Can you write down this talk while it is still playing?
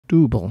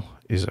Dooble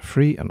is a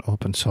free and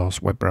open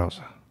source web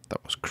browser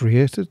that was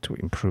created to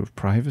improve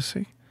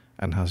privacy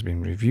and has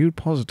been reviewed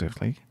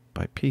positively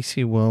by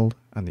PC World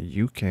and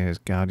the UK's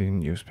Guardian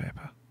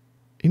newspaper.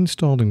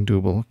 Installing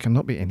Dooble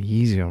cannot be any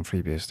easier on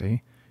FreeBSD.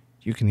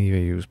 You can either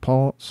use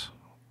ports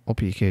or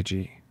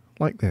PKG,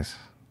 like this.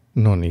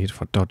 No need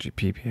for dodgy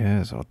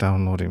PPAs or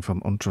downloading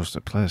from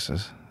untrusted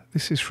places.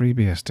 This is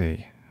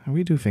FreeBSD, and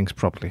we do things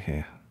properly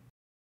here.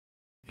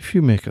 If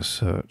you make a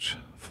search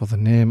for the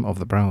name of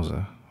the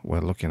browser we're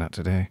looking at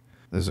today,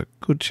 there's a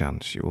good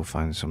chance you will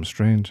find some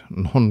strange,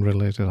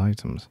 non-related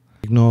items.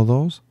 Ignore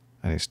those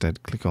and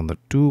instead click on the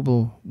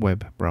Dooble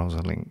web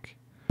browser link.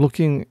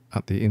 Looking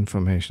at the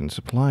information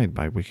supplied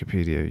by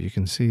Wikipedia, you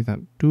can see that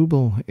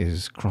Dooble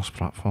is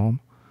cross-platform.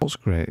 What's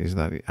great is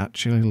that it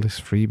actually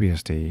lists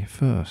FreeBSD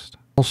first.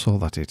 Also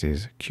that it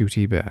is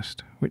Qt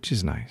based, which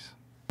is nice.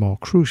 More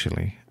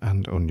crucially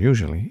and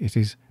unusually, it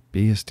is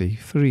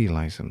BSD-3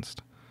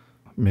 licensed,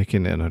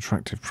 making it an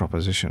attractive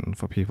proposition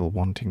for people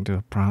wanting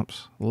to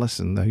perhaps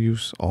lessen their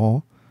use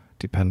or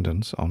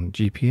dependence on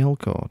GPL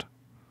code.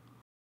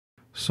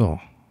 So,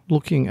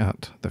 looking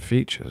at the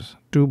features,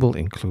 Dooble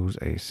includes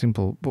a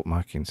simple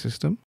bookmarking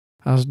system.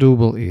 As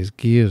Dooble is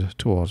geared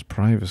towards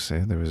privacy,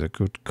 there is a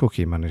good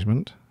cookie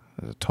management,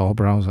 there's a Tor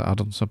browser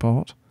add-on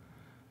support,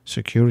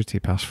 security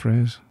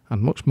passphrase,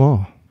 and much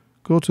more.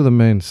 Go to the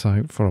main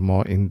site for a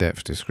more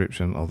in-depth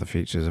description of the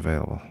features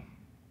available.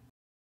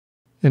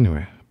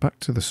 Anyway, back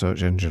to the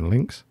search engine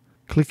links.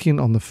 Clicking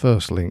on the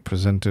first link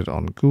presented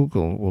on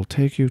Google will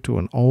take you to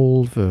an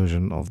old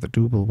version of the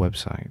Dooble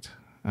website,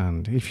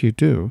 and if you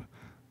do,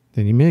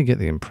 then you may get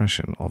the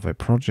impression of a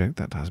project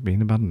that has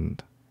been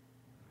abandoned.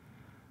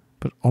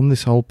 But on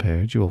this old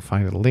page you will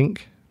find a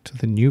link to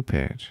the new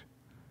page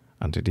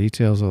and to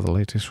details of the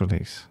latest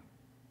release.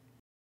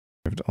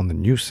 On the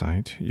new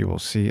site you will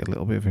see a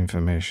little bit of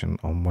information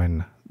on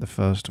when the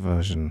first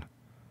version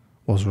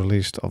was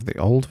released of the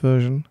old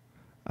version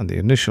and the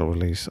initial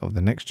release of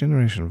the next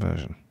generation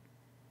version.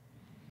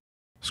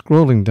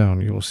 Scrolling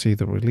down you will see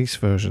the release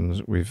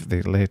versions with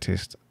the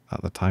latest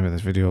at the time of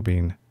this video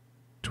being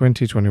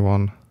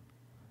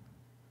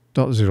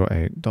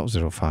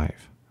 2021.08.05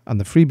 and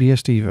the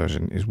FreeBSD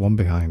version is one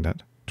behind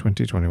at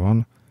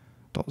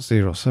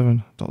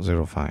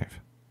 2021.07.05.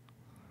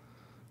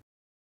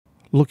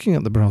 Looking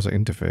at the browser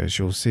interface,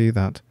 you'll see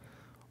that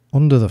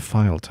under the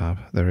File tab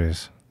there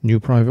is New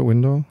Private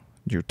Window,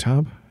 New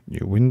Tab,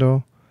 New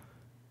Window,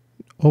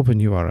 Open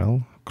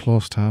URL,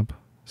 Close Tab,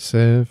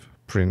 Save,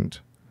 Print,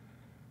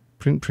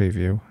 Print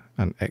Preview,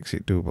 and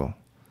Exit Dooble.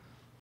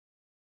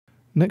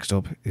 Next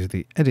up is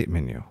the Edit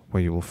menu,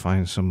 where you will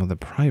find some of the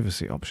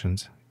privacy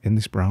options in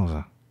this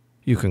browser.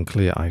 You can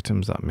clear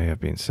items that may have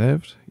been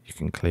saved, you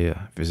can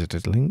clear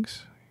visited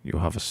links, you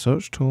have a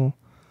search tool,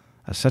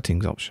 a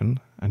settings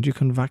option, and you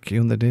can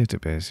vacuum the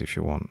database if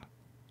you want,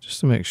 just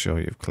to make sure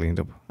you've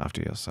cleaned up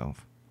after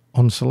yourself.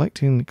 On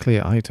selecting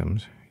clear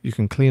items, you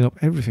can clean up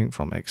everything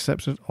from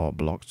accepted or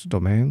blocked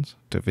domains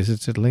to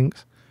visited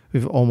links,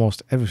 with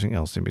almost everything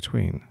else in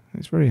between.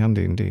 It's very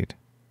handy indeed.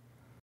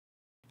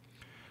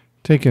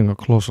 Taking a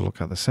closer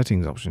look at the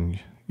settings option,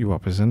 you are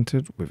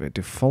presented with a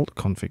default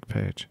config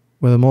page,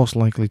 where the most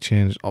likely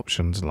changed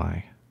options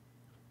lie,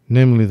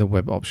 namely the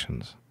web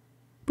options.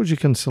 But you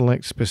can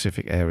select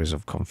specific areas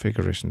of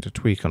configuration to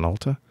tweak and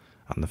alter,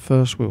 and the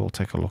first we will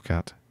take a look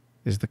at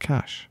is the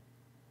cache.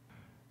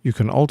 You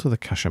can alter the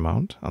cache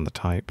amount and the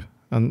type,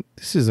 and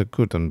this is a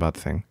good and bad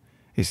thing.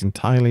 It's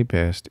entirely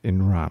based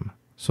in RAM,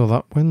 so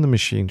that when the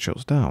machine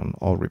shuts down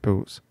or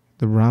reboots,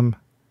 the RAM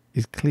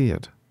is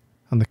cleared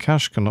and the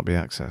cache cannot be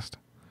accessed.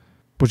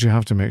 But you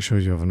have to make sure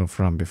you have enough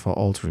RAM before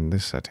altering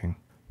this setting.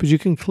 But you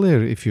can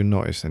clear it if you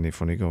notice any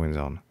funny goings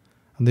on.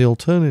 And the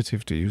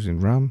alternative to using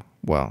RAM,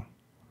 well,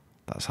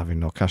 that's having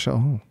no cache at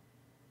all.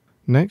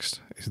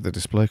 Next is the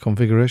display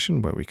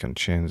configuration, where we can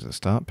change the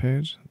start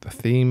page, the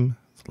theme,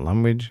 the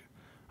language,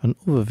 and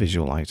other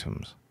visual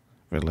items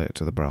related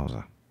to the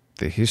browser.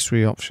 The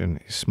history option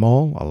is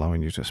small,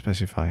 allowing you to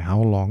specify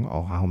how long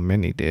or how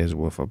many days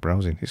worth of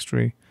browsing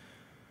history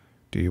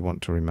do you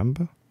want to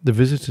remember. The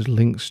visited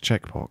links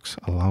checkbox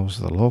allows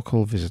the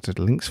local visited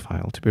links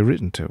file to be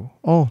written to,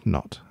 or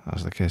not,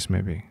 as the case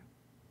may be.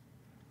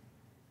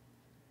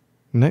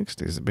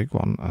 Next is the big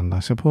one, and I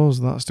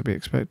suppose that's to be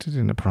expected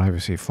in a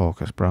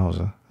privacy-focused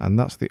browser, and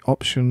that's the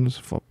options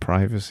for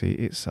privacy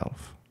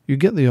itself. You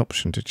get the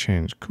option to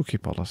change cookie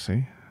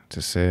policy,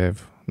 to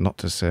save, not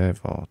to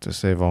save, or to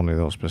save only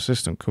those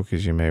persistent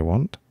cookies you may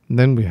want. And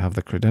then we have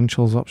the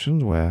credentials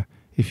options, where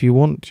if you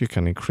want, you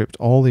can encrypt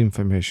all the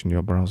information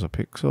your browser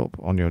picks up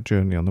on your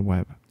journey on the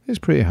web. It's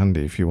pretty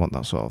handy if you want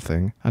that sort of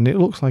thing, and it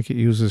looks like it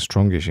uses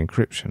strongish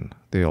encryption.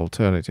 The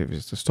alternative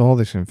is to store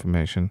this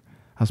information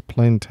as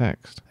plain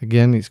text.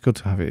 Again, it's good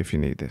to have it if you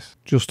need this.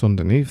 Just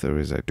underneath there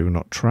is a do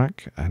not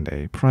track and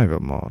a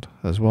private mode,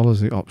 as well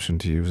as the option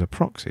to use a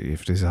proxy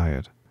if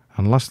desired.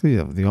 And lastly, you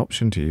have the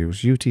option to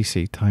use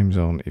UTC time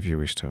zone if you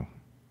wish to.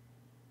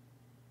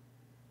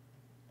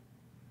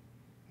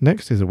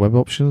 Next is the web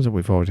options that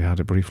we've already had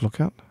a brief look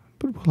at,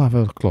 but we'll have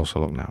a closer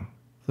look now.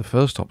 The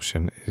first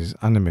option is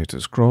animated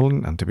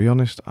scrolling, and to be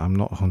honest, I'm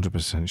not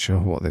 100% sure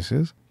what this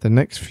is. The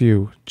next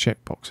few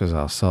checkboxes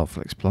are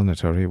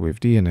self-explanatory, with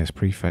DNS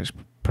prefetch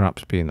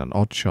perhaps being an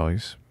odd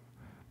choice,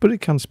 but it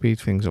can speed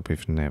things up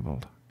if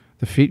enabled.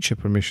 The feature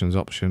permissions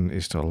option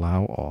is to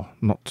allow or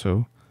not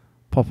to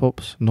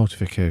pop-ups,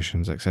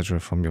 notifications, etc.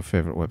 from your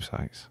favorite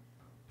websites.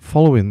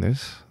 Following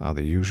this are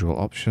the usual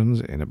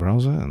options in a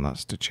browser, and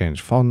that's to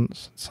change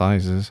fonts,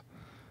 sizes.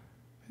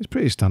 It's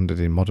pretty standard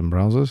in modern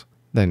browsers.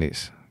 Then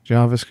it's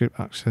JavaScript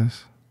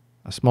access,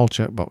 a small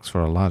checkbox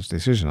for a large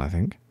decision, I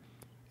think.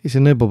 It's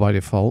enabled by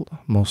default.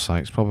 Most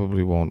sites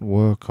probably won't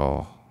work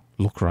or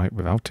look right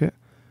without it,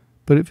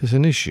 but if it's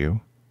an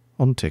issue,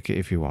 untick it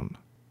if you want.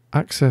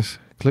 Access,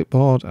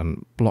 clipboard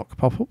and block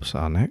pop-ups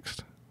are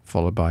next,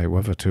 followed by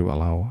whether to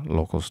allow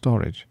local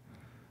storage,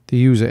 the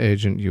user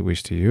agent you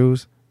wish to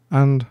use,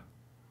 and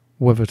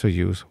whether to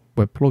use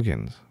web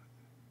plugins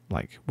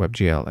like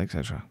WebGL,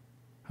 etc.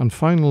 And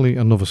finally,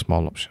 another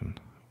small option,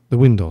 the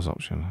Windows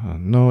option.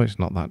 No, it's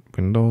not that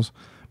Windows,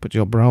 but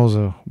your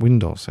browser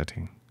Windows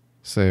setting.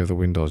 Save the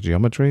Windows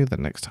geometry the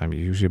next time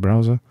you use your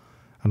browser,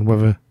 and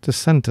whether to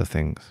center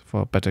things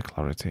for better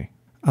clarity.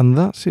 And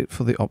that's it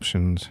for the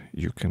options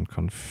you can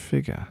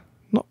configure.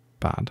 Not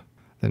bad.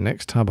 The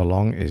next tab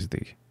along is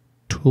the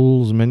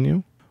Tools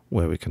menu,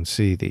 where we can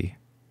see the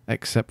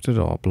accepted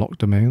or blocked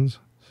domains,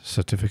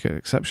 certificate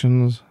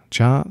exceptions,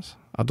 charts.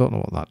 I don't know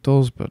what that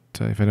does, but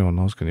if anyone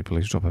knows, can you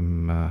please drop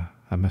him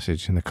a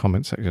message in the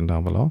comment section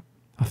down below.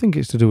 I think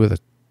it's to do with the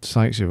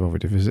sites you've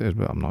already visited,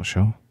 but I'm not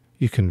sure.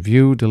 You can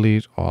view,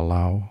 delete or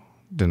allow,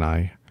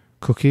 deny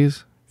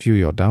cookies, view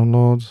your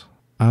downloads,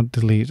 add,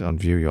 delete and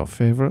view your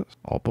favorites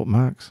or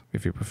bookmarks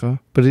if you prefer.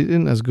 But it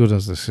isn't as good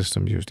as the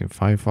system used in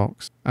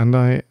Firefox, and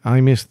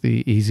I miss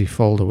the easy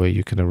folder where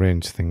you can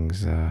arrange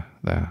things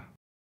there.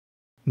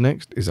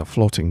 Next is a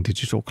floating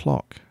digital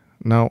clock.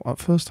 Now, at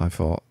first I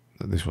thought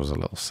that this was a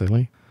little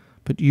silly,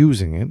 but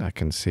using it I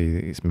can see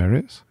its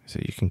merits. So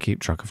you can keep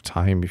track of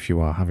time if you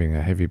are having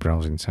a heavy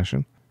browsing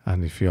session,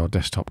 and if your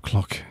desktop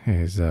clock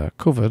is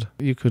covered,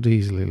 you could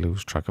easily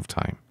lose track of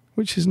time,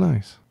 which is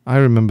nice. I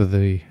remember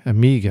the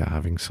Amiga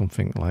having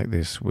something like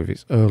this with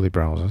its early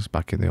browsers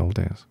back in the old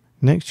days.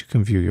 Next, you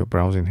can view your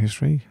browsing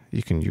history,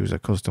 you can use a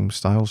custom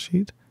style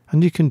sheet,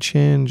 and you can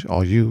change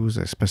or use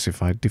a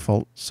specified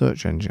default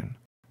search engine.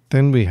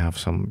 Then we have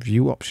some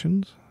view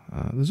options.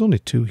 There's only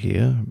two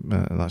here,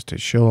 that's to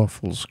show a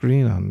full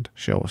screen and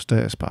show a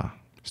status bar.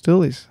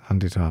 Still, it's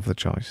handy to have the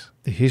choice.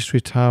 The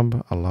History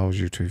tab allows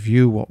you to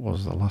view what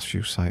was the last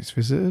few sites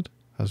visited,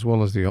 as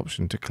well as the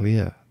option to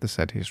clear the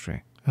said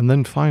history. And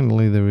then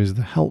finally there is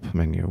the Help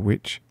menu,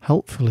 which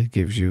helpfully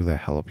gives you the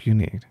help you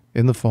need,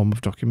 in the form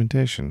of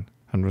documentation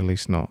and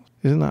release notes.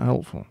 Isn't that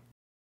helpful?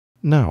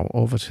 Now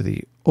over to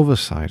the other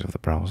side of the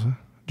browser.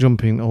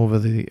 Jumping over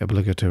the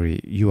obligatory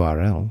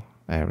URL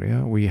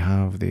area, we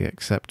have the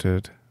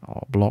accepted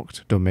or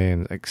blocked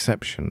domain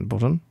exception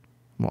button.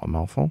 What a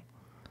mouthful.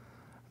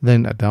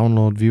 Then a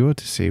download viewer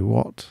to see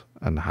what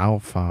and how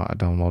far a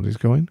download is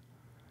going.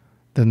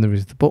 Then there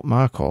is the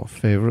bookmark or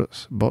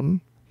favorites button.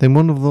 Then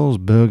one of those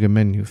burger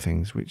menu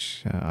things,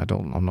 which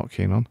I'm not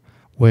keen on,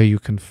 where you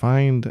can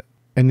find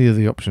any of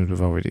the options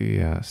we've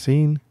already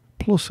seen,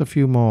 plus a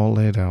few more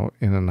laid out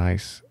in a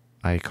nice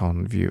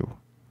icon view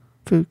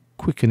for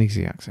quick and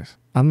easy access.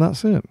 And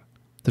that's it.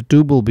 The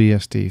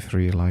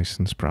BSD-3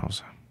 licensed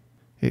browser.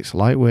 It's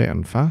lightweight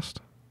and fast,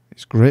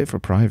 it's great for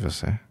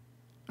privacy,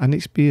 and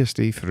it's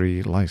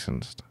BSD-3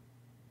 licensed.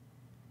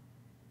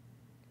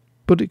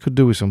 But it could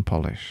do with some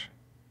polish.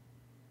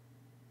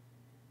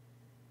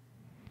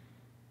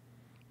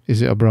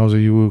 Is it a browser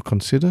you will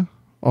consider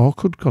or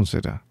could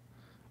consider?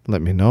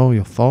 Let me know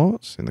your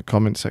thoughts in the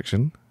comment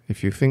section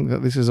if you think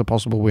that this is a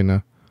possible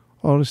winner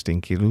or a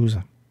stinky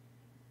loser.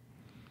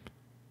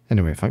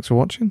 Anyway, thanks for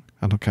watching,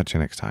 and I'll catch you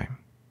next time.